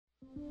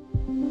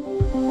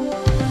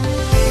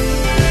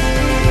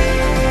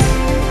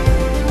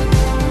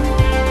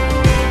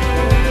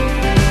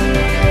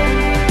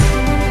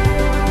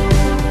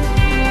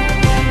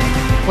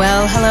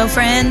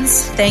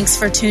friends. Thanks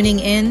for tuning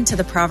in to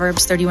the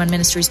Proverbs 31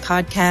 Ministries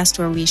podcast,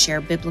 where we share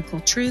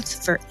biblical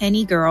truth for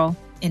any girl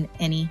in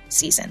any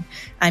season.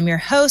 I'm your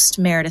host,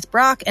 Meredith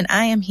Brock, and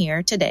I am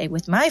here today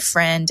with my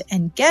friend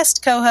and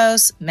guest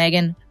co-host,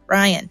 Megan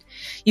Ryan.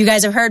 You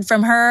guys have heard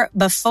from her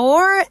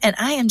before, and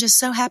I am just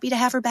so happy to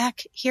have her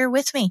back here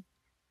with me.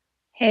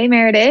 Hey,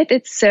 Meredith.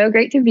 It's so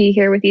great to be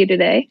here with you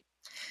today.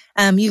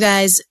 You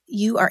guys,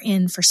 you are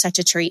in for such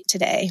a treat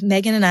today.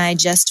 Megan and I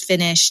just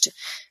finished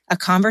a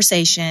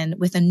conversation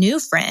with a new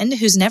friend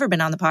who's never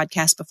been on the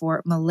podcast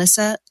before,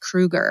 Melissa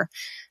Kruger.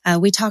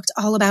 We talked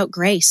all about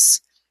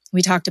grace.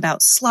 We talked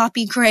about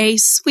sloppy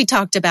grace. We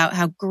talked about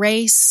how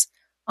grace,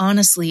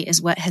 honestly,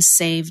 is what has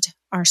saved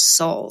our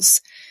souls.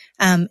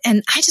 And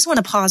I just want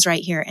to pause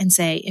right here and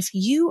say, if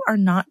you are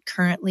not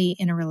currently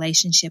in a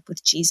relationship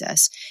with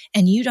Jesus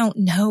and you don't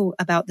know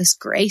about this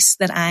grace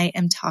that I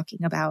am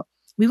talking about,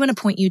 we want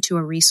to point you to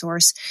a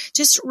resource.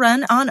 Just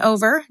run on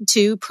over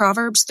to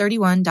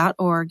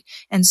proverbs31.org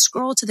and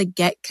scroll to the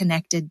Get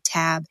Connected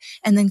tab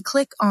and then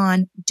click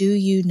on Do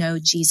You Know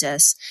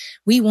Jesus?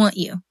 We want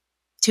you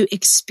to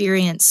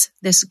experience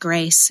this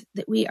grace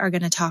that we are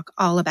going to talk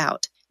all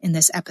about in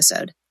this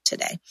episode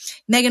today.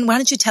 Megan, why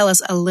don't you tell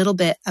us a little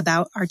bit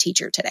about our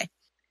teacher today?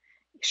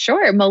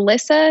 Sure.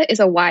 Melissa is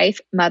a wife,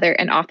 mother,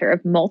 and author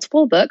of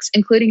multiple books,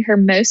 including her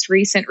most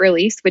recent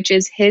release, which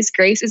is His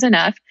Grace is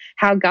Enough,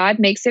 How God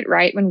Makes It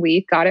Right When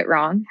We've Got It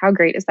Wrong. How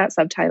great is that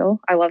subtitle?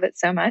 I love it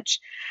so much.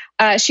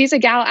 She's a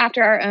gal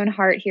after our own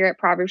heart here at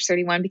Proverbs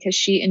 31 because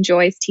she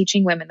enjoys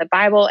teaching women the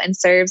Bible and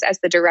serves as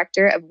the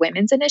director of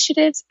women's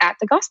initiatives at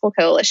the Gospel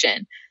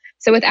Coalition.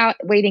 So without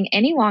waiting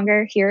any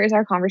longer, here is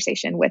our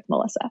conversation with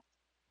Melissa.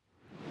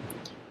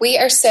 We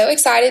are so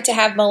excited to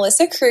have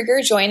Melissa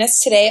Kruger join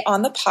us today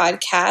on the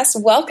podcast.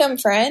 Welcome,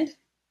 friend.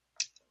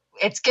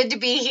 It's good to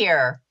be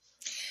here.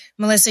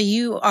 Melissa,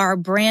 you are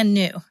brand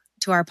new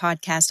to our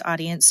podcast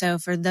audience. So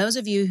for those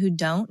of you who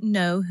don't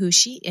know who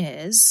she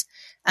is,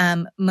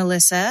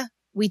 Melissa,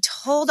 we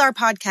told our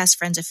podcast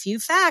friends a few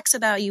facts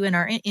about you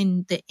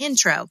in the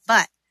intro,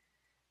 but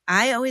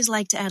I always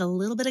like to add a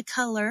little bit of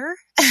color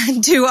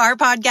to our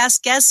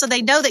podcast guests so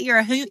they know that you're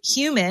a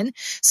human.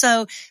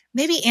 So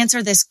maybe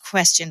answer this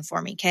question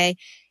for me, okay?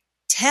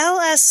 Tell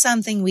us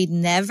something we'd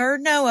never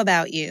know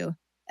about you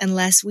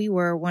unless we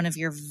were one of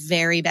your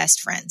very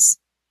best friends.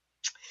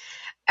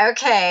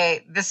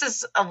 Okay, this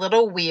is a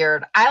little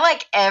weird. I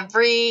like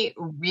every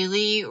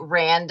really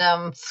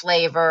random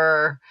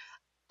flavor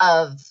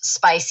of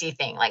spicy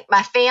thing. Like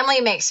my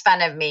family makes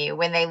fun of me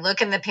when they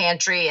look in the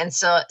pantry and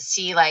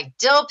see like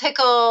dill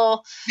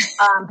pickle,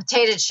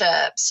 potato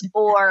chips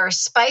or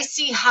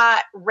spicy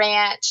hot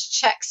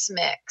ranch Chex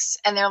Mix.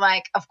 And they're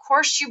like, of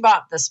course you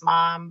bought this,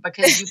 Mom,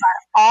 because you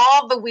got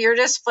all the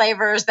weirdest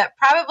flavors that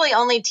probably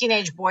only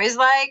teenage boys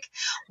like.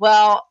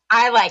 Well,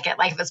 I like it.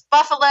 Like if it's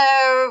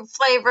buffalo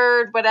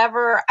flavored,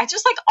 whatever, I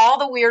just like all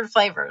the weird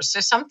flavors. So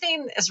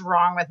something is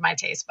wrong with my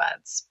taste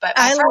buds. But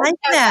I like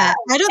that.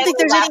 I don't think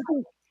there's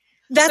anything.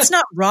 That's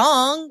not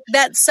wrong.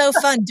 That's so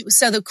fun.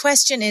 So the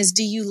question is,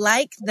 do you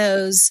like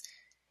those?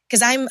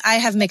 Because I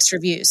have mixed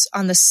reviews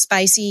on the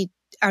spicy.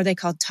 Are they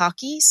called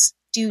Takis?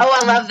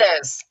 I love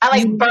those. I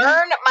like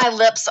burn my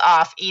lips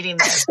off eating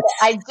those.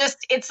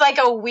 It's like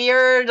a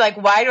weird, like,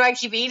 why do I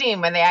keep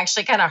eating when they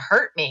actually kind of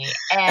hurt me?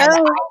 And I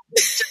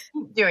just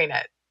keep doing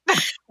it.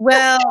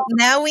 Well,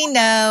 now we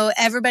know.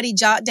 Everybody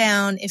jot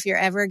down if you're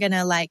ever going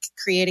to like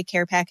create a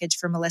care package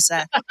for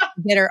Melissa,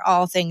 get her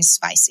all things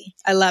spicy.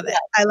 I love it.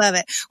 I love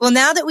it. Well,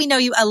 now that we know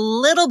you a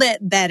little bit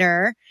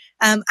better,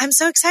 I'm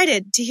so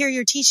excited to hear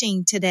your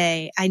teaching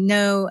today. I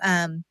know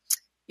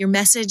your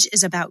message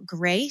is about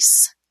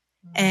grace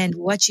and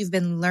what you've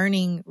been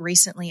learning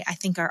recently. I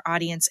think our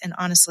audience, and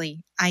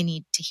honestly, I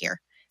need to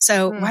hear.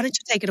 So why don't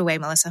you take it away,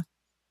 Melissa?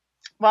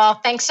 Well,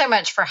 thanks so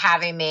much for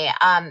having me.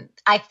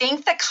 I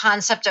think the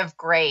concept of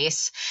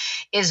grace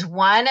is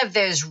one of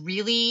those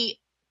really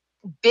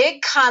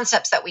big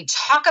concepts that we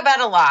talk about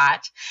a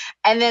lot.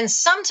 And then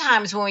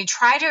sometimes when we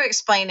try to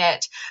explain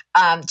it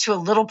to a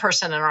little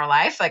person in our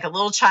life, like a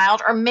little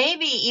child, or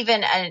maybe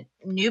even a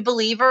new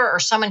believer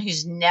or someone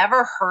who's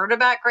never heard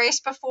about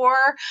grace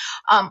before,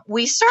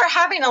 we start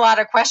having a lot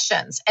of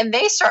questions, and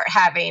they start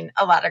having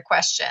a lot of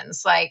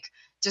questions like,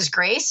 does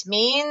grace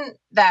mean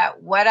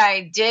that what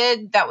I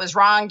did that was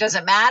wrong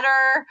doesn't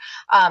matter?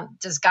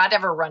 Does God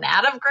ever run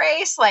out of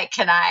grace? Like,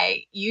 can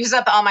I use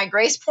up all my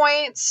grace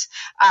points?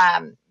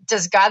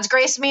 Does God's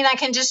grace mean I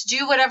can just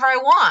do whatever I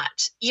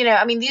want?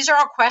 These are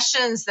all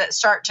questions that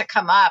start to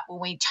come up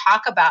when we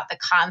talk about the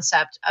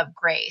concept of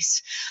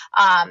grace.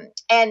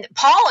 And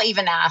Paul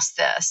even asked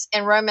this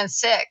in Romans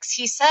 6.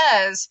 He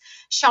says,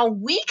 shall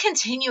we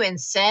continue in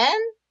sin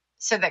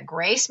so that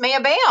grace may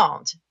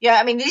abound?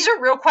 These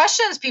are real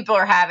questions people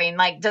are having.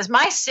 Like, does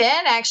my sin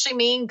actually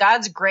mean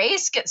God's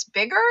grace gets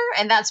bigger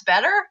and that's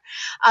better?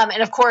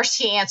 And of course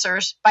he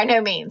answers, by no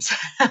means.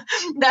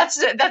 That's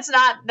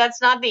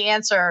not the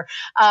answer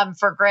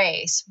for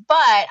grace. But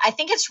I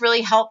think it's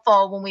really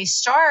helpful when we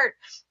start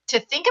to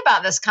think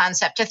about this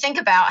concept, to think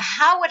about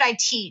how would I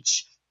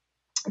teach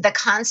the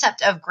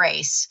concept of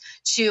grace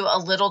to a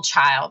little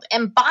child.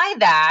 And by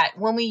that,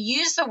 when we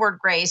use the word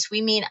grace,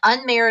 we mean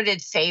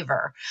unmerited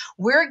favor.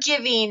 We're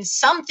giving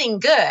something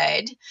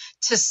good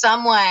to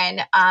someone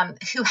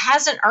who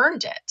hasn't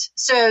earned it.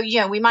 So,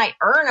 we might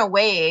earn a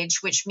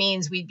wage, which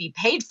means we'd be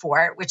paid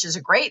for it, which is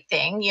a great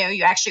thing.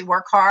 You actually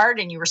work hard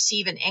and you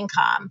receive an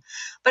income.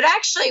 But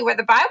actually, what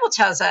the Bible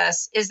tells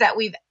us is that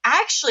we've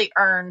actually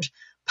earned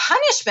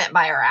punishment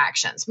by our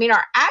actions. I mean,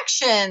 our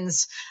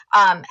actions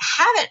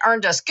haven't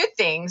earned us good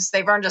things.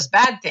 They've earned us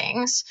bad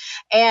things.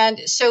 And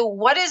so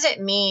what does it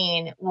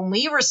mean when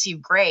we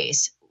receive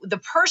grace? The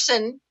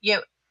person,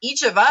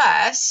 each of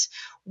us,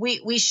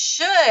 we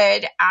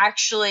should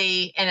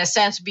actually, in a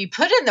sense, be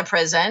put in the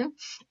prison.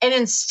 And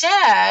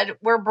instead,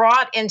 we're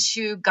brought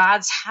into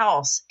God's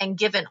house and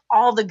given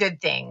all the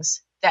good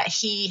things that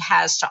he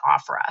has to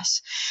offer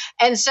us.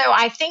 And so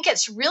I think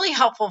it's really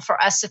helpful for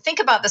us to think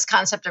about this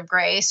concept of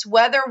grace,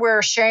 whether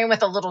we're sharing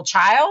with a little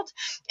child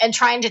and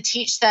trying to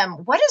teach them,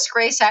 what does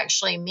grace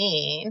actually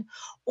mean?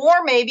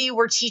 Or maybe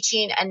we're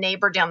teaching a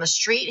neighbor down the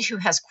street who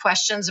has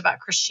questions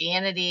about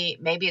Christianity.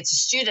 Maybe it's a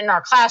student in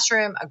our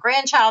classroom, a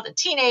grandchild, a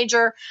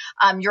teenager,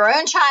 your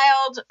own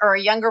child, or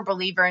a younger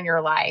believer in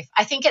your life.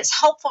 I think it's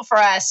helpful for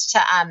us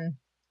to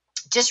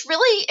just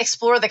really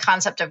explore the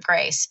concept of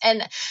grace.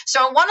 And so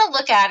I want to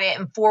look at it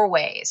in 4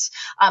 ways.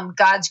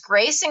 God's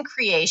grace in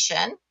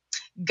creation,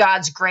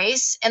 God's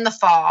grace in the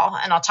fall,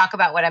 and I'll talk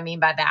about what I mean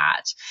by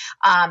that.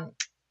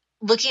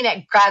 Looking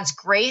at God's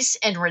grace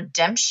in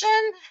redemption,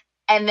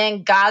 and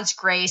then God's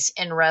grace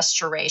in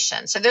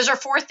restoration. So those are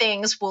 4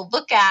 things we'll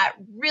look at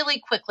really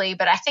quickly,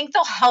 but I think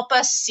they'll help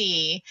us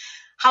see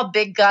how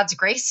big God's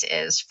grace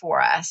is for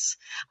us.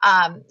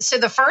 So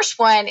the first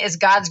one is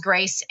God's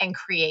grace in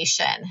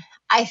creation.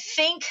 I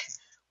think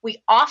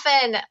we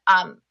often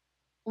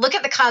look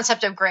at the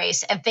concept of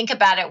grace and think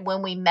about it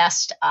when we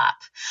messed up.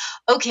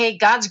 Okay,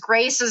 God's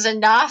grace is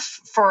enough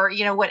for,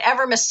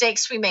 whatever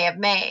mistakes we may have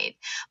made.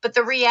 But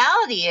the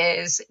reality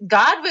is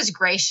God was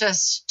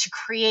gracious to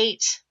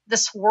create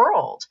this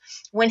world.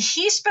 When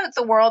he spoke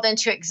the world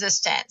into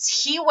existence,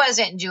 he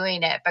wasn't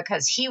doing it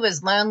because he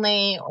was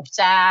lonely or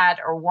sad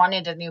or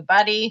wanted a new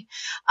buddy.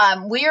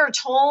 We are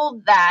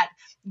told that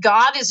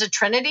God is a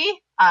Trinity.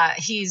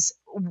 He's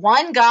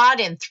one God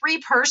in 3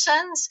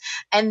 persons,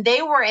 and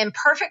they were in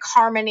perfect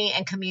harmony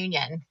and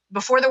communion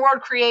before the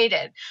world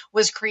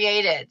was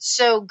created.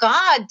 So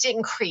God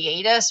didn't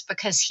create us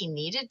because he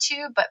needed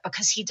to, but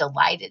because he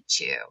delighted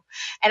to.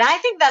 And I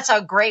think that's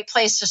a great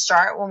place to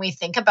start when we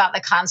think about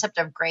the concept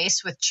of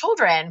grace with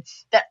children,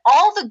 that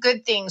all the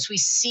good things we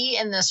see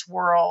in this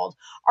world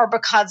are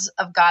because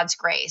of God's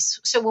grace.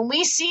 So when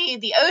we see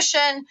the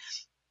ocean,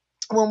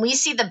 when we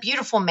see the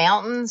beautiful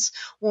mountains,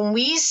 when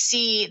we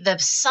see the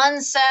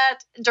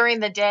sunset during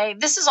the day,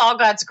 this is all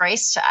God's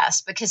grace to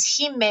us because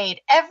he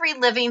made every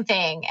living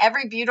thing,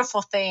 every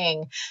beautiful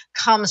thing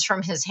comes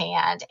from his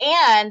hand.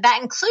 And that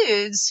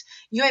includes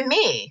you and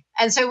me.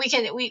 And so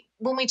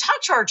when we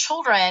talk to our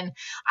children,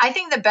 I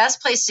think the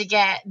best place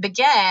to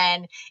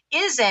begin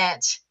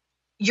isn't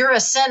you're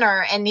a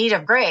sinner in need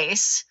of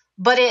grace,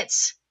 but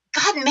it's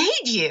God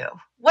made you.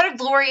 What a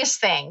glorious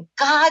thing.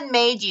 God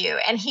made you,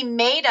 and he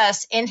made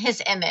us in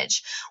his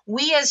image.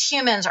 We as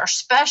humans are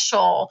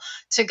special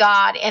to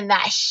God in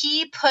that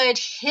he put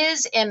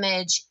his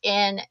image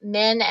in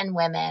men and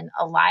women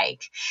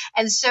alike.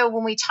 And so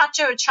when we talk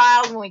to a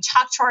child, when we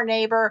talk to our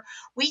neighbor,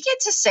 we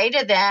get to say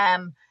to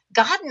them,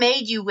 God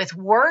made you with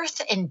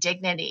worth and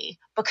dignity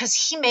because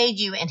he made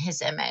you in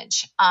his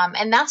image.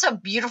 And that's a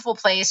beautiful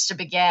place to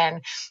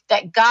begin,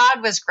 that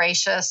God was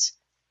gracious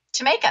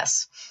to make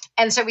us.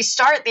 And so we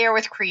start there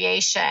with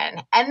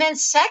creation. And then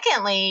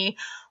secondly,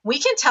 we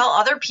can tell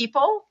other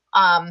people,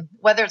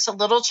 whether it's a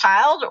little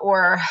child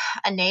or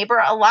a neighbor,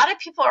 a lot of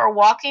people are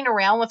walking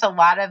around with a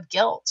lot of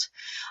guilt.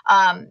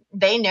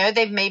 They know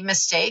they've made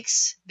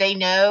mistakes. They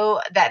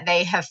know that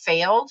they have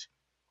failed.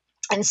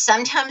 And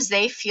sometimes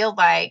they feel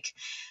like,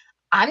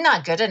 I'm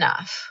not good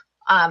enough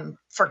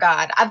for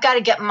God. I've got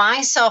to get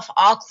myself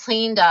all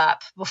cleaned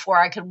up before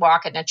I could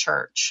walk in a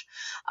church.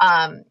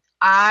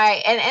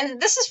 And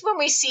this is when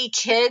we see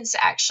kids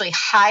actually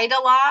hide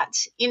a lot.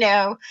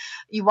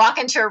 You walk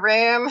into a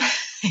room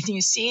and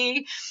you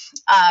see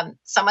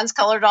someone's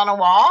colored on a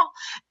wall,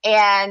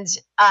 and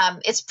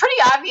it's pretty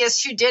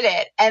obvious who did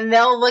it. And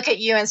they'll look at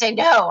you and say,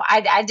 no,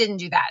 I didn't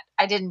do that.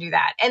 I didn't do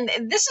that. And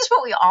this is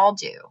what we all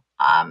do.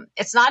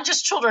 It's not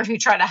just children who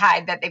try to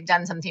hide that they've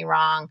done something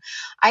wrong.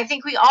 I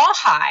think we all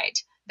hide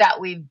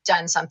that we've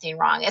done something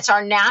wrong. It's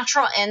our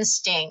natural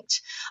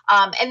instinct.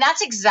 And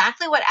that's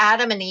exactly what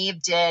Adam and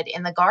Eve did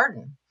in the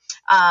garden.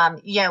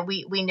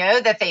 We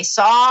know that they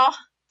saw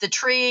the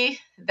tree,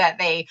 that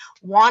they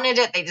wanted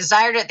it, they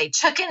desired it, they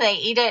took it, they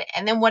ate it.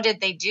 And then what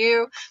did they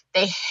do?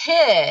 They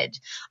hid.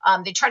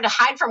 They tried to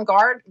hide from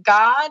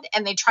God,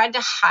 and they tried to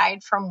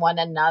hide from one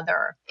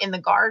another in the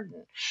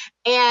garden.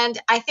 And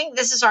I think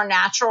this is our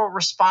natural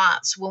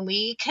response when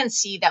we can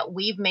see that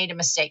we've made a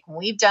mistake, when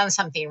we've done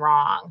something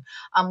wrong.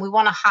 We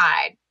want to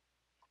hide.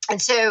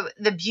 And so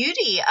the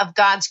beauty of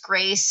God's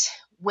grace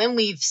when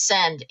we've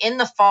sinned in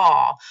the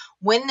fall,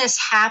 when this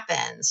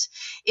happens,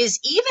 is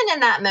even in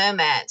that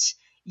moment,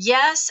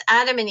 yes,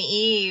 Adam and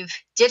Eve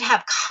did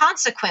have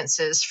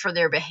consequences for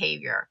their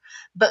behavior,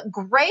 but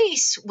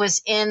grace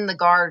was in the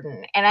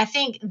garden. And I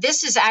think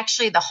this is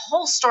actually the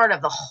whole start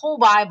of the whole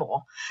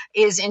Bible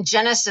is in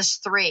Genesis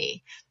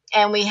 3.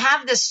 And we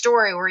have this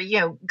story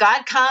where,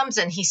 God comes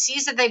and he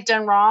sees that they've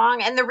done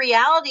wrong. And the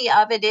reality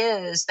of it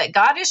is that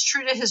God is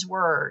true to his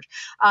word.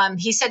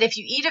 He said, if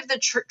you eat of the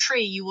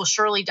tree, you will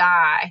surely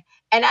die.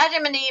 And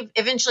Adam and Eve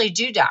eventually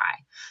do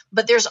die.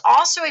 But there's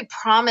also a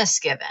promise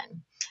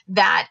given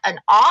that an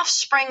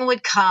offspring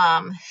would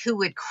come who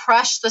would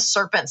crush the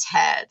serpent's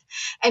head.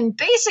 And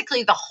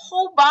basically the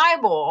whole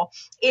Bible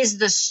is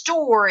the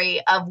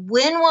story of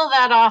when will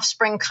that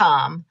offspring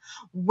come?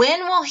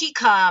 When will he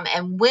come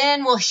and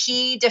when will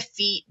he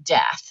defeat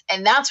death?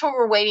 And that's what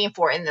we're waiting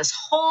for in this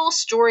whole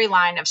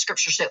storyline of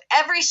scripture. So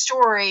every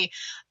story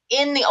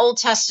in the Old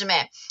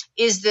Testament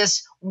is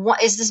this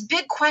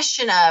big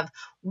question of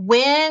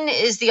when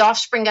is the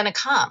offspring going to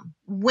come?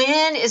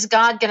 When is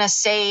God going to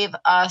save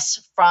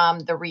us from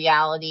the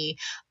reality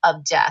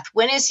of death?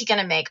 When is he going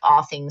to make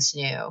all things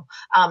new?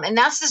 And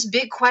that's this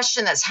big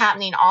question that's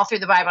happening all through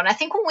the Bible. And I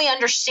think when we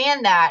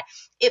understand that,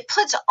 it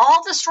puts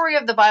all the story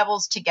of the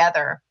Bibles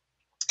together.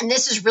 And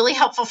this is really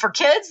helpful for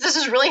kids. This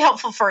is really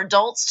helpful for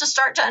adults to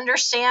start to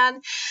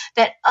understand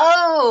that,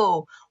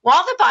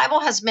 while the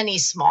Bible has many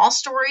small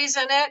stories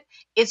in it,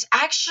 it's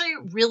actually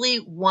really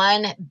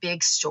one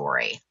big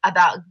story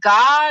about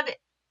God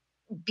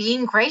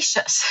being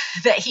gracious,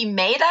 that he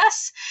made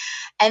us.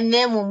 And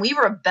then when we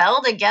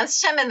rebelled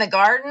against him in the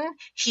garden,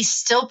 he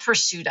still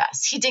pursued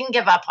us. He didn't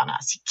give up on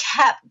us. He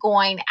kept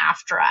going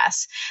after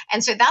us.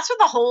 And so that's what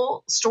the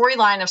whole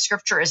storyline of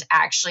scripture is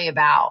actually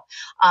about,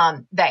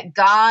 that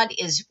God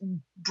is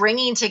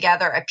bringing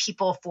together a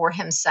people for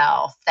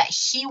himself that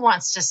he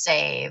wants to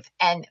save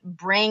and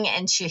bring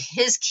into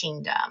his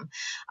kingdom.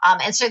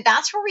 And so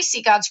that's where we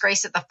see God's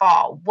grace at the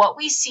fall. What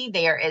we see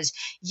there is,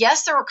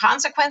 yes, there were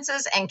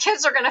consequences, and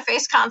kids are going to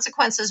face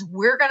consequences.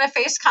 We're going to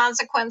face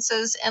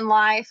consequences in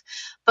life.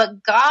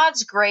 But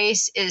God's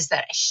grace is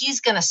that he's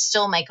going to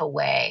still make a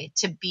way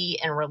to be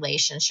in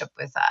relationship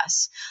with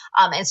us.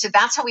 And so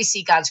that's how we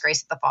see God's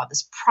grace at the fall,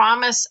 this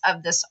promise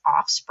of this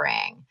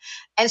offspring.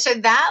 And so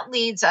that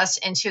leads us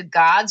into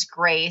God's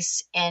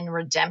grace in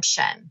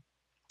redemption,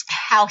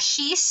 how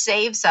he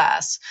saves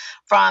us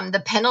from the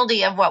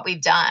penalty of what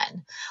we've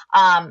done.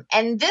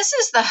 And this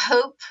is the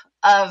hope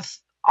of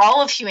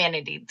all of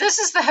humanity. This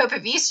is the hope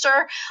of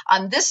Easter.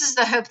 This is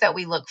the hope that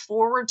we look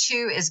forward to,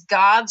 is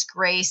God's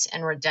grace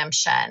and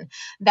redemption,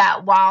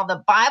 that while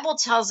the Bible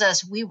tells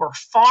us we were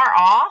far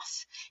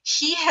off,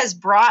 he has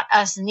brought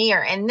us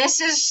near. And this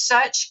is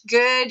such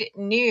good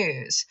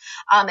news.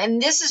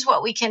 And this is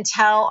what we can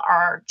tell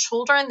our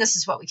children. This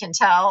is what we can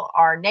tell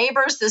our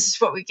neighbors. This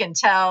is what we can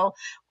tell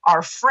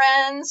our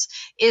friends,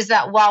 is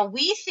that while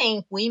we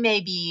think we may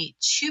be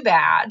too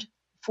bad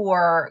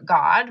for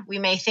God, we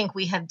may think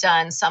we have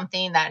done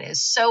something that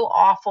is so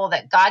awful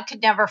that God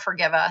could never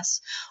forgive us,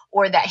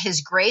 or that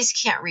his grace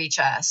can't reach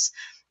us.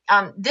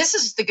 This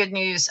is the good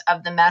news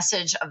of the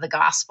message of the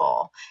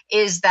gospel,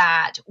 is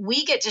that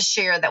we get to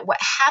share that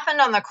what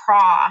happened on the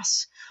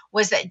cross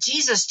was that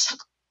Jesus took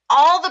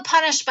all the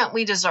punishment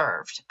we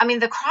deserved. I mean,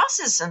 the cross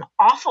is an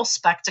awful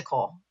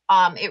spectacle.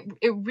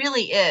 It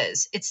really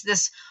is. It's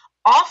this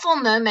awful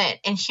moment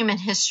in human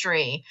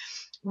history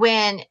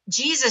when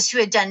Jesus, who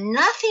had done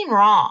nothing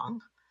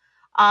wrong,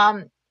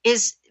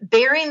 is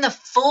bearing the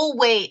full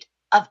weight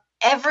of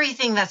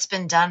everything that's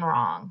been done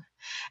wrong.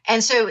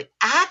 And so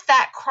at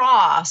that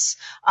cross,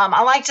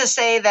 I like to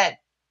say that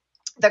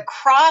the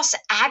cross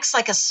acts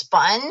like a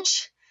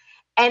sponge,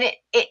 and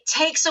it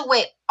takes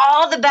away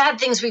all the bad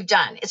things we've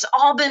done. It's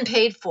all been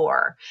paid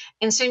for.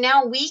 And so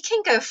now we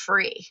can go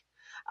free.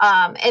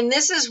 And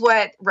this is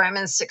what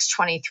Romans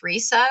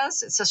 6:23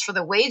 says. It says, for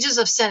the wages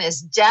of sin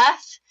is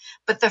death,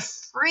 but the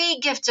free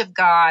gift of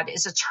God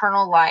is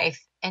eternal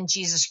life in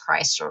Jesus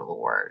Christ our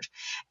Lord.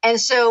 And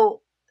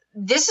so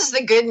this is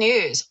the good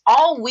news.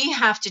 All we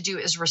have to do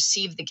is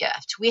receive the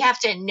gift. We have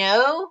to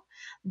know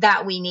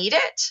that we need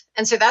it.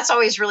 And so that's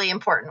always really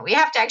important. We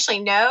have to actually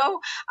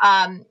know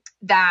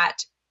that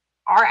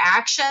our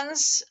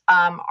actions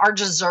are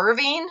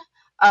deserving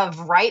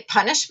of right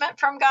punishment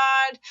from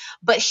God.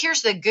 But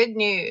here's the good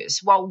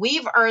news. While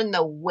we've earned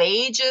the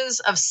wages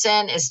of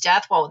sin is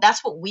death, well,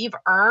 that's what we've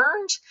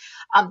earned.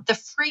 The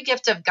free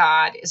gift of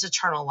God is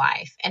eternal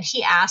life. And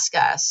he asks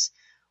us,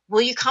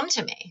 will you come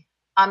to me?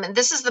 And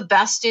this is the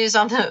best news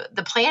on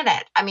the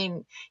planet. I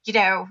mean,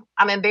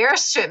 I'm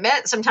embarrassed to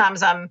admit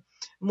sometimes I'm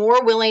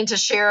more willing to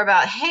share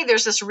about, hey,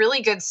 there's this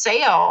really good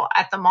sale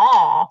at the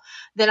mall,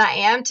 than I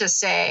am to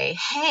say,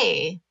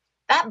 hey,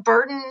 that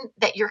burden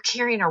that you're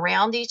carrying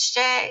around each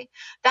day,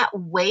 that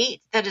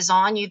weight that is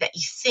on you that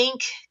you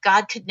think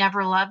God could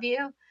never love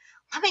you,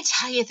 let me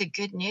tell you the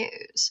good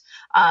news.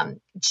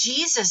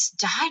 Jesus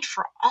died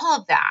for all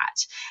of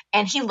that,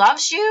 and he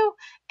loves you,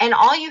 and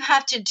all you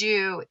have to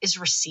do is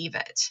receive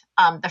it.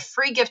 The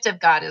free gift of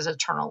God is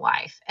eternal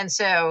life. And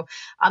so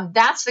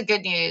that's the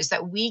good news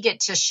that we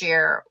get to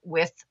share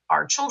with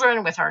our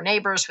children, with our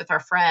neighbors, with our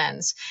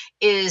friends,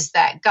 is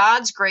that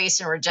God's grace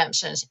and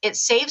redemption, it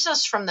saves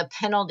us from the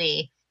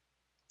penalty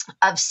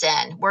of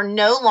sin. We're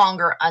no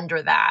longer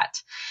under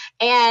that.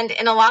 And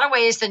in a lot of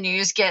ways, the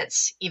news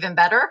gets even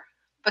better,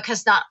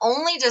 because not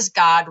only does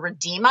God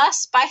redeem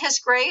us by his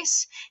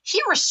grace, he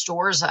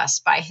restores us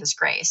by his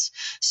grace.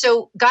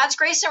 So God's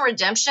grace and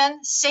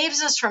redemption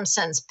saves us from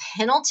sin's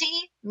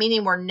penalty,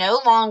 meaning we're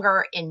no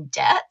longer in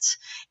debt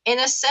in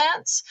a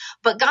sense,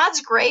 but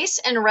God's grace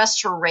and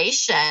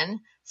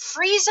restoration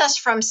frees us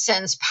from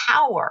sin's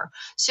power.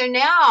 So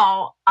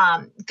now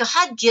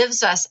God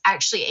gives us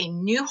actually a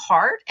new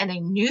heart and a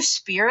new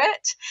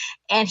spirit,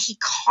 and he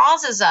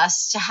causes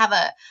us to have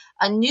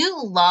a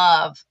new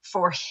love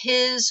for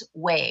his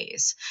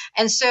ways.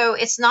 And so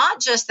it's not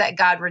just that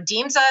God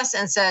redeems us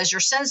and says, your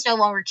sins no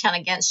longer count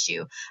against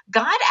you.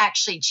 God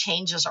actually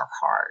changes our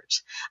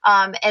heart.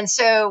 And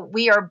so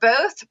we are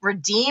both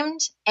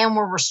redeemed and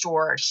we're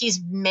restored. He's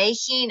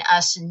making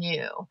us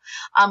new.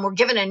 We're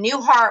given a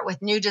new heart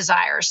with new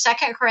desires.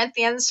 2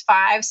 Corinthians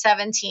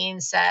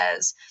 5:17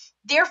 says,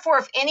 therefore,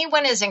 if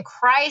anyone is in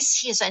Christ,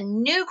 he is a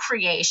new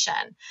creation.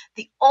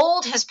 The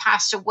old has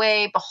passed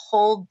away.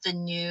 Behold, the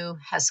new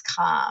has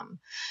come.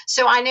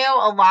 So I know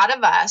a lot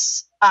of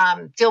us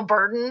feel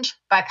burdened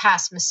by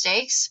past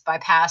mistakes, by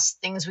past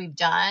things we've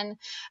done.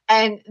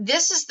 And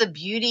this is the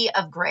beauty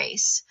of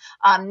grace.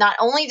 Not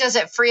only does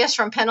it free us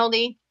from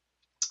penalty,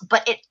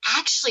 but it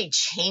actually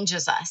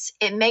changes us.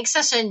 It makes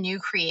us a new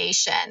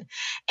creation.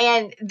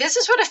 And this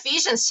is what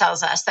Ephesians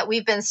tells us, that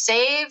we've been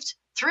saved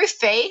through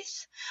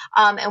faith.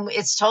 And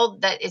it's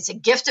told that it's a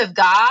gift of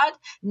God,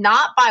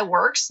 not by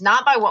works,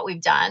 not by what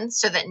we've done,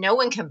 so that no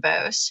one can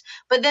boast.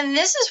 But then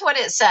this is what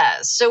it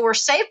says. So we're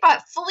saved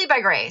fully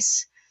by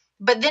grace.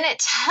 But then it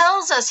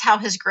tells us how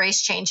his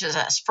grace changes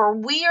us. For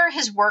we are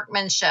his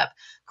workmanship,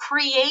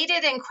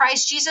 created in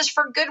Christ Jesus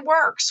for good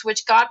works,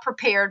 which God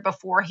prepared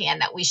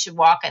beforehand that we should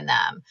walk in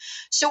them.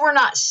 So we're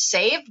not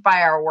saved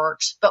by our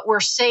works, but we're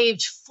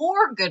saved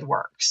for good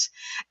works.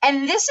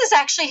 And this is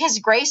actually his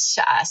grace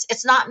to us.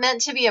 It's not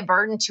meant to be a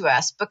burden to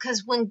us,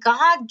 because when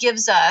God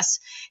gives us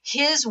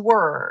his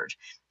word,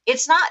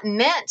 it's not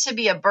meant to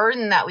be a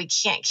burden that we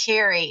can't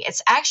carry.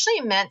 It's actually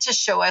meant to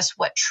show us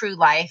what true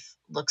life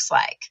looks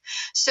like.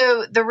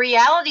 So the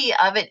reality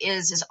of it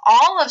is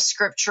all of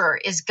scripture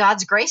is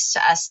God's grace to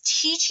us,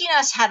 teaching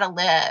us how to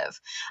live.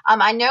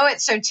 I know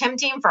it's so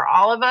tempting for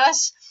all of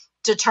us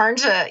to turn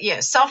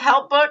to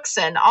self-help books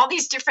and all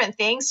these different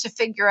things to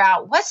figure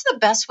out what's the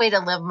best way to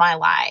live my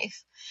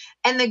life.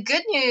 And the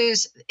good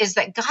news is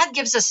that God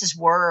gives us his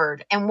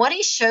word. And what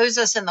he shows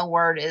us in the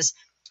word is,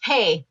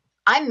 hey,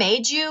 I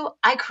made you,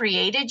 I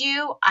created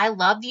you, I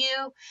love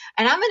you,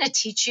 and I'm going to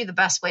teach you the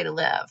best way to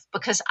live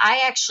because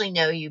I actually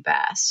know you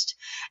best.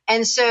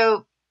 And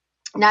so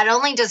not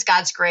only does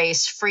God's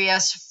grace free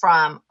us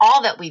from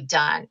all that we've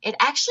done, it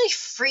actually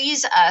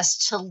frees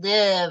us to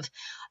live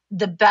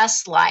the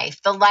best life,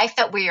 the life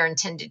that we are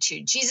intended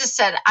to. Jesus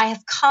said, I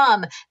have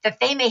come that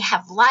they may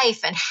have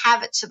life and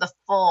have it to the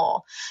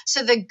full.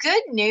 So the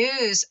good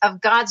news of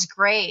God's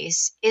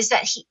grace is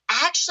that he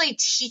actually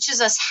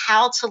teaches us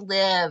how to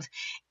live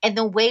in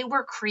the way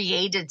we're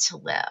created to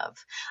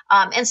live.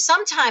 And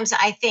sometimes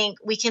I think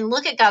we can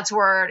look at God's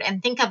word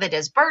and think of it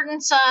as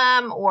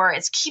burdensome or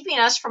it's keeping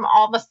us from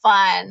all the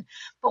fun.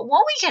 But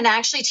what we can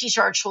actually teach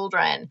our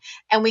children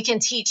and we can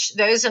teach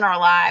those in our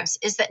lives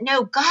is that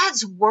no,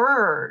 God's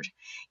word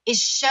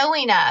is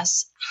showing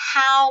us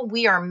how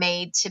we are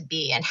made to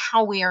be and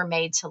how we are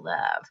made to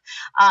live.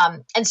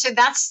 And so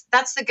that's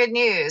the good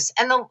news.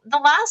 And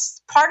the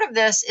last part of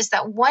this is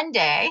that one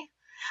day,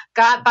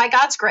 God, by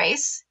God's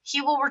grace,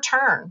 he will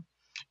return.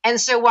 And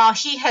so while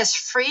he has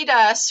freed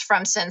us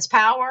from sin's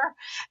power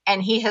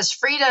and he has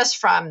freed us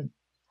from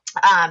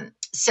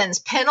sin's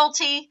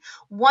penalty,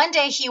 one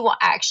day he will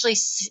actually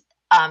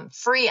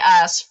free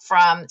us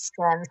from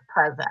sin's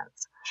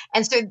presence.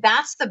 And so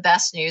that's the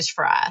best news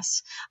for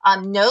us.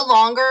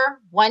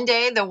 One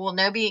day there will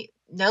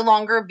no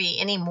longer be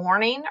any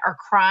mourning or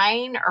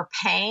crying or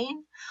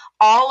pain.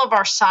 All of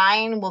our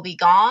sighing will be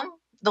gone.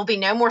 There'll be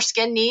no more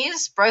skinned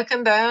knees,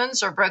 broken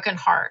bones, or broken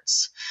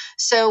hearts.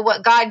 So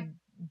what God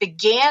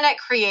began at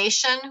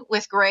creation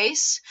with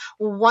grace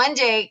will one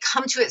day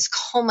come to its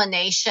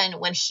culmination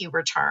when he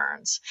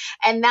returns.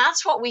 And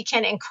that's what we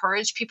can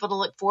encourage people to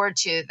look forward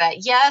to,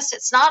 that yes,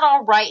 it's not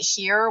all right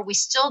here. We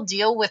still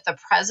deal with the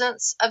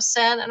presence of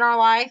sin in our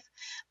life.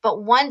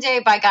 But one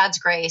day, by God's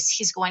grace,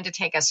 he's going to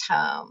take us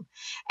home.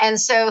 And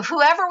so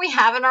whoever we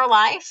have in our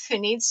life who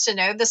needs to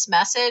know this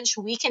message,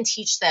 we can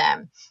teach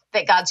them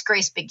that God's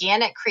grace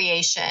began at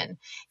creation.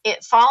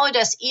 It followed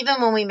us even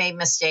when we made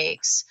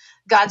mistakes.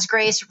 God's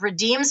grace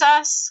redeems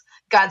us.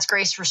 God's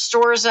grace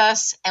restores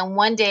us. And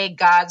one day,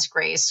 God's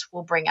grace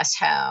will bring us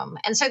home.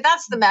 And so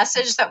that's the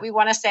message that we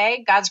want to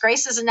say. God's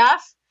grace is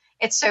enough.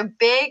 It's so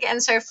big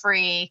and so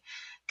free.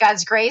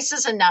 God's grace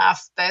is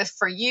enough, both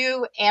for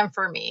you and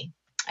for me.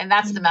 And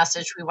that's the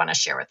message we want to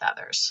share with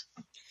others.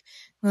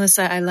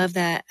 Melissa, I love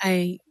that.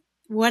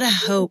 What a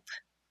hope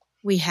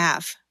we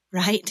have,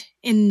 right?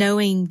 In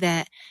knowing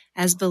that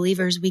as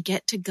believers, we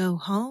get to go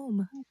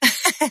home.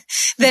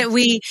 that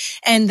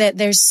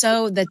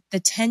the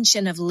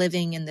tension of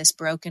living in this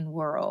broken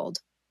world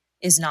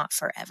is not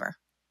forever,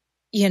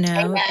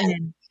 Amen.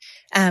 and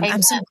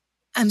Amen.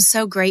 I'm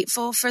so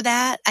grateful for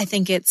that. I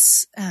think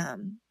it's,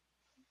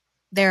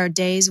 there are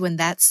days when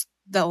that's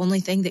the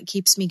only thing that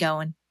keeps me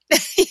going,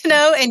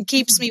 and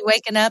keeps me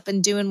waking up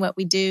and doing what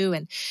we do.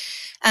 And,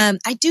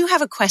 I do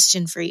have a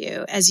question for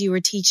you as you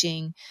were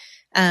teaching.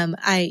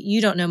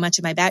 You don't know much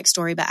of my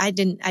backstory, but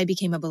I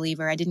became a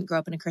believer. I didn't grow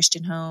up in a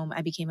Christian home.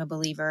 I became a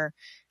believer,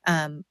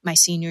 my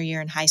senior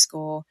year in high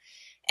school,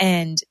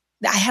 and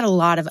I had a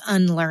lot of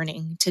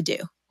unlearning to do,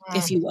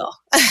 if you will,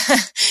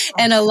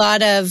 and a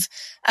lot of,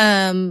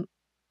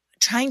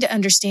 trying to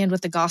understand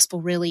what the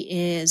gospel really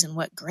is and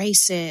what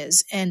grace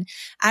is. And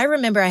I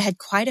remember I had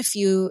quite a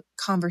few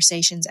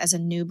conversations as a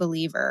new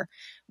believer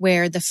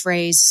where the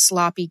phrase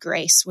sloppy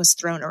grace was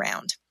thrown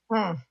around.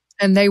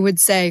 And they would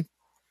say,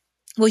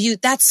 well,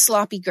 that's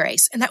sloppy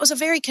grace. And that was a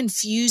very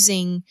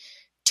confusing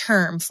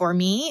term for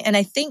me. And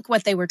I think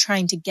what they were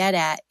trying to get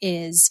at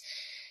is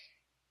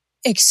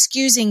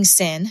excusing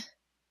sin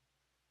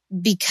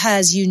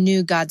because you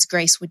knew God's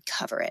grace would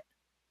cover it.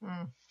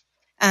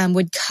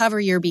 Would cover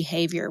your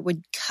behavior,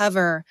 would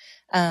cover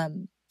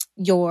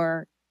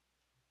your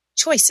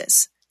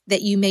choices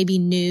that you maybe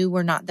knew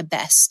were not the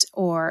best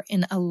or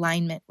in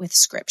alignment with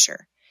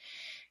Scripture.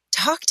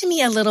 Talk to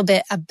me a little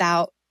bit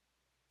about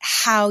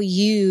how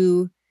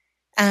you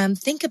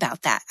think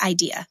about that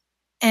idea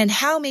and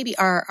how maybe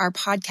our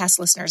podcast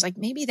listeners, like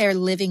maybe they're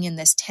living in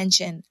this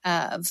tension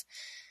of,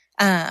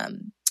 I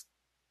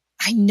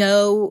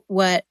know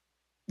what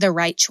the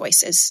right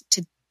choice is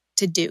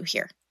to do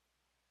here,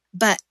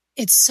 but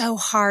it's so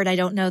hard. I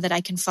don't know that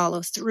I can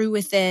follow through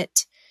with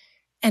it.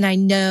 And I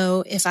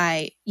know if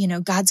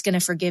God's going to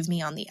forgive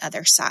me on the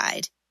other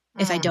side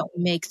if I don't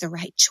make the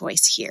right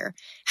choice here.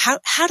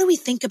 How do we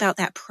think about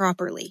that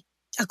properly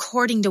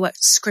according to what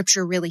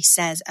Scripture really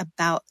says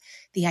about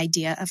the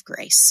idea of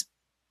grace?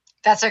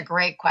 That's a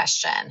great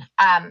question.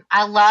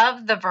 I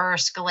love the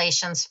verse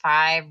Galatians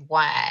 5:1,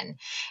 and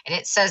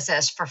it says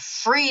this: for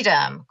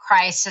freedom,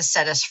 Christ has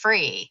set us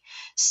free.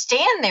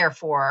 Stand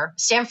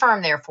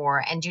firm,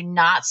 therefore, and do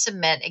not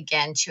submit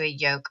again to a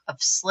yoke of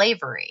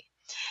slavery.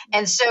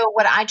 And so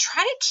what I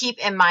try to keep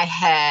in my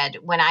head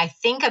when I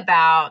think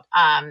about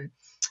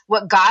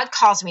what God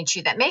calls me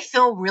to that may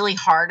feel really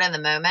hard in the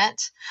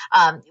moment,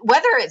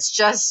 whether it's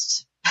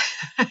just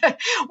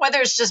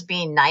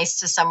being nice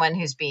to someone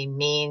who's being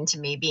mean to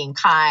me, being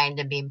kind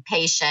and being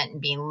patient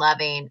and being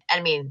loving.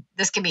 I mean,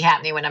 this can be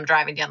happening when I'm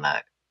driving down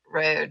the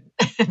road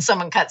and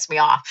someone cuts me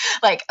off.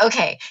 Like,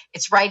 okay,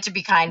 it's right to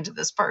be kind to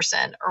this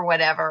person or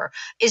whatever,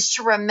 is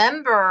to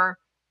remember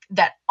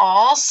that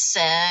all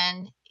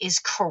sin is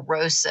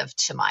corrosive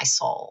to my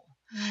soul.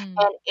 And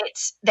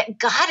it's that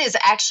God is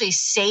actually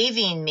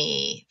saving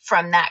me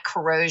from that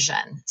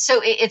corrosion.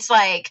 So it's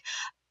like,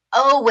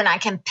 when I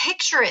can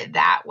picture it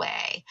that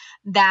way,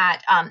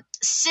 that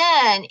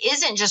sin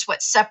isn't just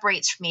what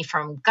separates me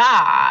from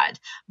God,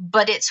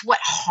 but it's what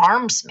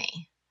harms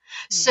me.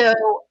 So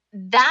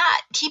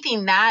that,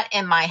 keeping that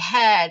in my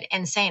head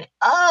and saying,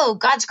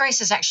 God's grace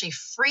has actually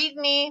freed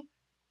me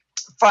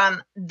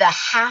from the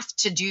have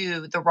to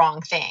do the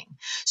wrong thing.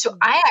 So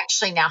I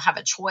actually now have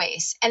a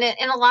choice. And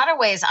in a lot of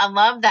ways, I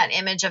love that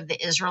image of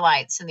the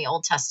Israelites in the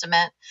Old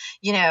Testament,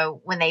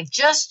 when they've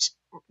just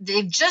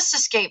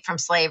escaped from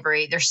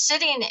slavery. They're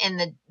sitting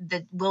in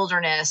the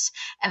wilderness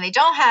and they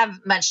don't have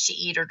much to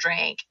eat or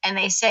drink. And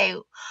they say,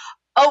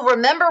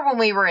 remember when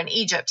we were in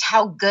Egypt,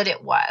 how good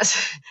it was.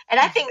 And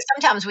I think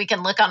sometimes we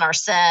can look on our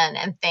sin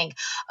and think,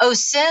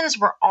 sin's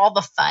where all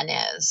the fun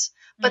is.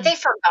 But they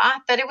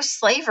forgot that it was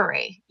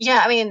slavery.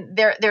 Yeah, I mean,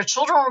 their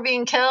children were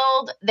being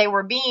killed. They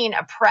were being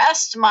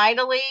oppressed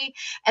mightily.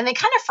 And they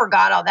kind of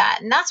forgot all that.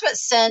 And that's what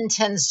sin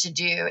tends to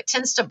do. It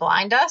tends to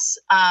blind us.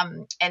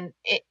 And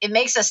it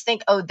makes us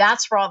think,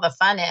 that's where all the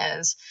fun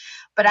is.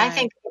 But right. I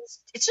think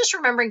it's just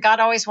remembering God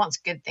always wants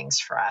good things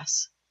for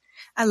us.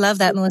 I love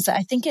that, Melissa.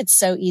 I think it's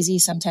so easy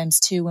sometimes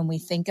too when we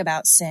think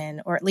about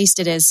sin, or at least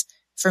it is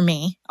for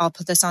me. I'll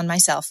put this on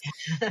myself.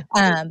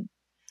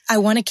 I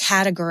want to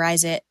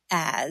categorize it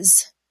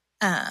as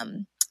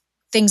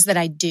things that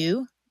I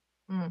do,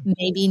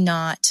 maybe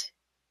not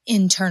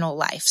internal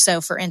life.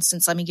 So for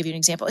instance, let me give you an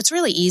example. It's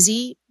really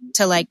easy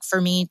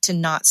for me to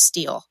not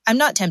steal. I'm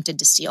not tempted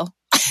to steal.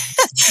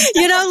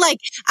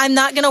 I'm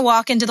not going to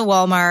walk into the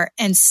Walmart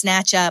and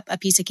snatch up a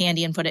piece of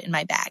candy and put it in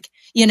my bag,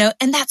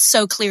 and that's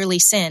so clearly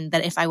sin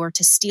that if I were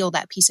to steal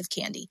that piece of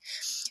candy.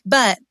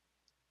 But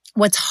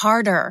what's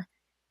harder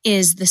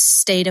is the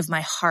state of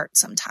my heart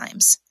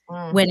sometimes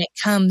when it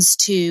comes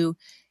to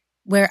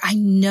where I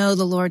know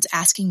the Lord's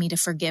asking me to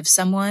forgive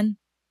someone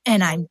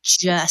and I'm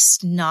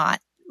just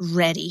not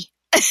ready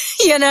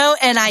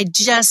and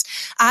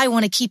I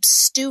want to keep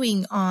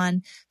stewing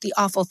on the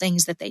awful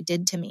things that they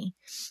did to me.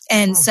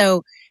 And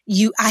so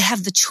I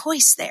have the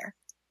choice there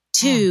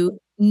to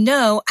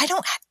know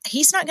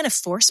he's not going to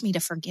force me to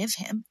forgive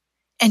him,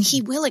 and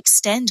he will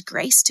extend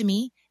grace to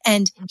me,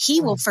 and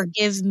he will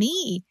forgive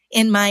me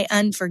in my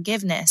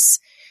unforgiveness.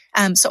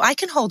 So I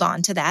can hold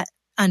on to that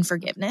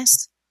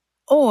unforgiveness.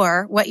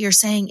 Or what you're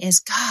saying is,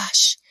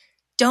 gosh,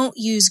 don't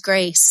use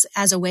grace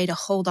as a way to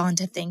hold on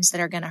to things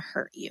that are going to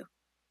hurt you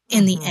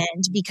in the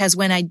end, because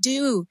when I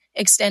do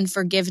extend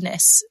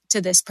forgiveness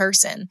to this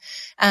person,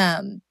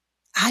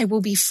 I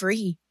will be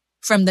free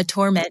from the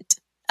torment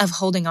of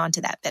holding on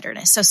to that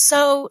bitterness.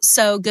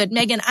 So good.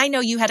 Megan, I know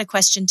you had a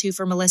question too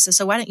for Melissa,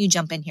 so why don't you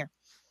jump in here?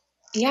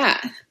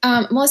 Yeah.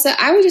 Melissa,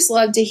 I would just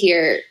love to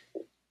hear,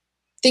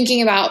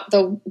 thinking about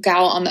the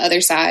gal on the other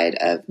side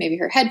of maybe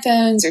her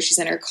headphones, or she's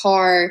in her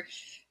car,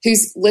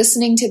 who's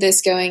listening to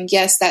this going,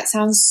 yes, that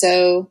sounds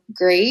so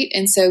great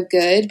and so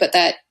good, but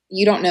that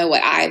you don't know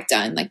what I've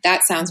done. Like,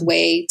 that sounds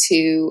way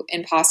too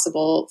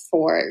impossible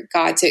for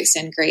God to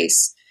extend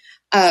grace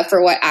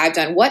for what I've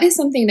done. What is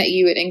something that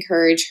you would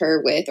encourage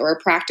her with, or a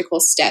practical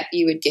step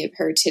you would give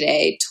her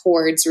today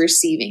towards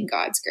receiving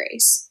God's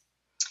grace?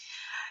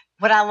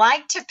 What I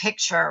like to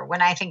picture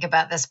when I think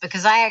about this,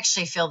 because I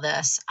actually feel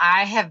this,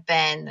 I have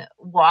been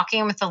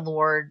walking with the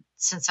Lord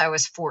since I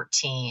was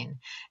 14.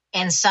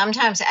 And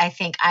sometimes I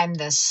think I'm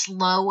the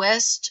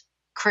slowest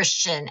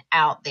Christian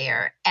out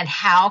there. And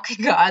how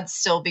can God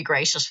still be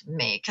gracious with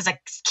me? Because I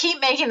keep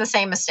making the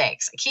same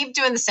mistakes. I keep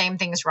doing the same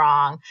things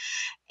wrong.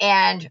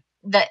 And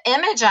the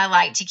image I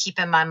like to keep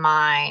in my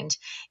mind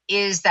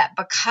is that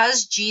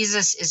because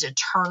Jesus is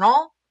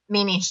eternal,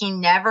 meaning he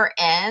never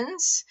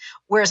ends,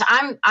 whereas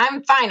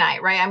I'm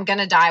finite, right? I'm going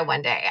to die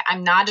one day.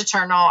 I'm not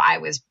eternal. I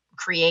was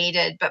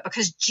created, but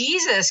because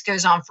Jesus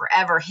goes on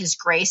forever, his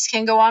grace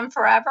can go on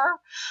forever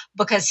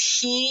because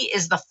he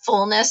is the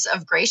fullness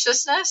of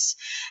graciousness.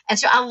 And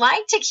so I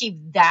like to keep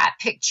that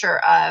picture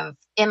of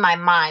in my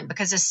mind,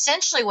 because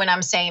essentially when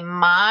I'm saying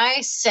my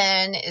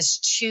sin is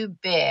too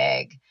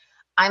big,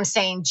 I'm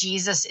saying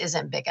Jesus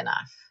isn't big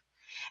enough.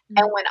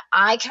 And when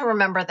I can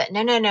remember that,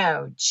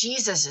 no,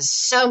 Jesus is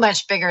so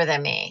much bigger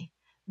than me,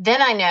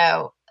 then I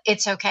know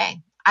it's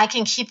okay. I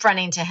can keep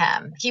running to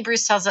him.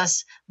 Hebrews tells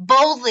us,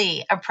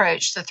 boldly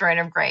approach the throne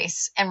of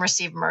grace and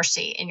receive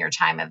mercy in your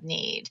time of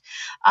need.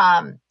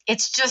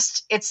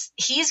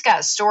 He's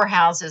got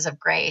storehouses of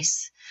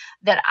grace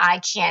that I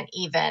can't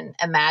even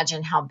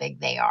imagine how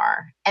big they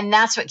are. And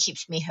that's what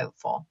keeps me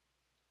hopeful.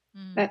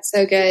 That's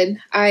so good.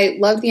 I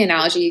love the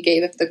analogy you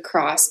gave of the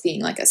cross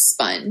being like a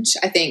sponge.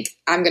 I think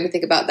I'm going to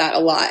think about that a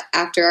lot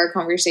after our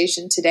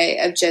conversation today,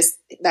 of just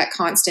that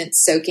constant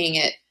soaking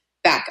it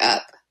back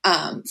up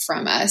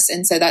from us.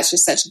 And so that's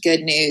just such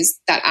good news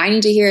that I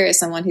need to hear as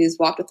someone who's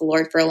walked with the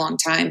Lord for a long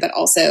time, but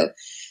also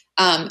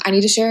I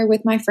need to share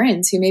with my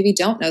friends who maybe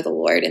don't know the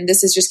Lord. And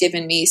this has just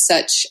given me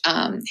such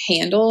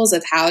handles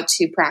of how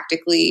to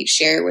practically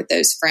share with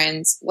those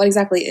friends what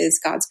exactly is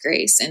God's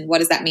grace and what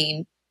does that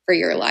mean for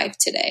your life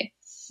today.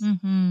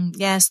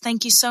 Yes.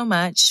 Thank you so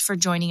much for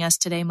joining us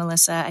today,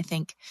 Melissa. I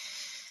think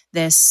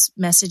this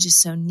message is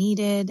so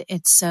needed.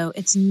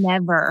 It's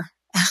never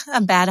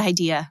a bad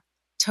idea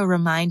to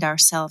remind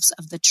ourselves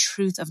of the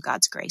truth of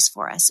God's grace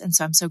for us. And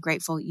so I'm so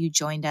grateful you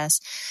joined us.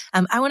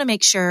 I want to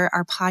make sure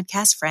our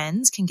podcast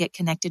friends can get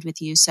connected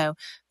with you. So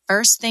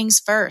first things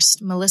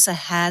first, Melissa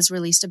has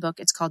released a book.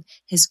 It's called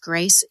His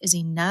Grace is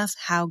Enough,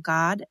 How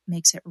God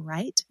Makes It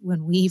Right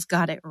When We've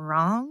Got It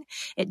Wrong.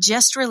 It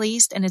just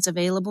released and it's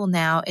available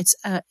now. It's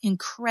an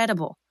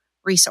incredible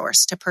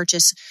resource to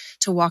purchase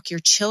to walk your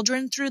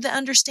children through the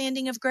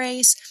understanding of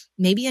grace,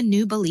 maybe a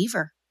new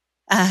believer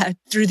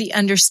through the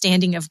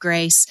understanding of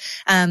grace.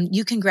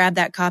 You can grab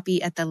that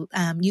copy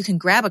you can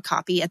grab a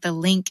copy at the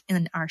link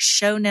in our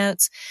show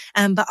notes.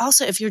 But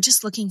also if you're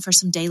just looking for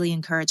some daily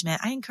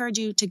encouragement, I encourage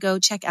you to go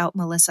check out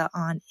Melissa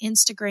on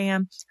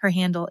Instagram. Her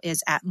handle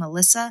is at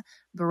Melissa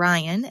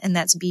Bryan, and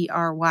that's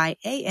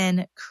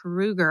Bryan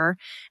Kruger.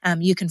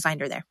 You can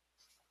find her there.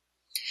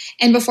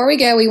 And before we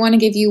go, we want to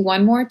give you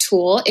one more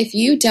tool. If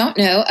you don't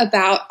know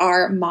about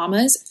our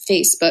Mamas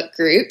Facebook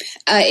group,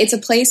 it's a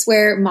place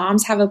where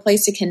moms have a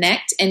place to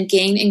connect and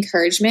gain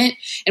encouragement.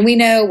 And we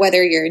know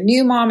whether you're a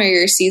new mom or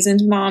you're a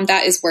seasoned mom,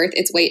 that is worth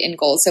its weight in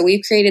gold. So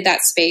we've created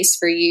that space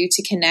for you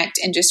to connect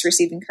and just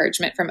receive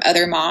encouragement from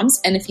other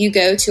moms. And if you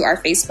go to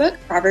our Facebook,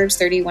 Proverbs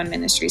 31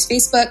 Ministries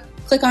Facebook,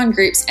 click on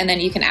groups, and then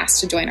you can ask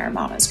to join our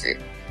Mamas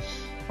group.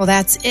 Well,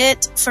 that's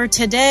it for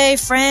today,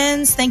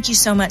 friends. Thank you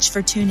so much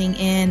for tuning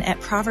in. At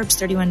Proverbs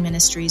 31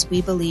 Ministries,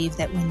 we believe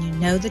that when you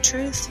know the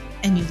truth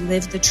and you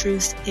live the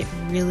truth, it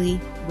really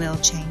will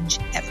change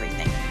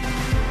everything.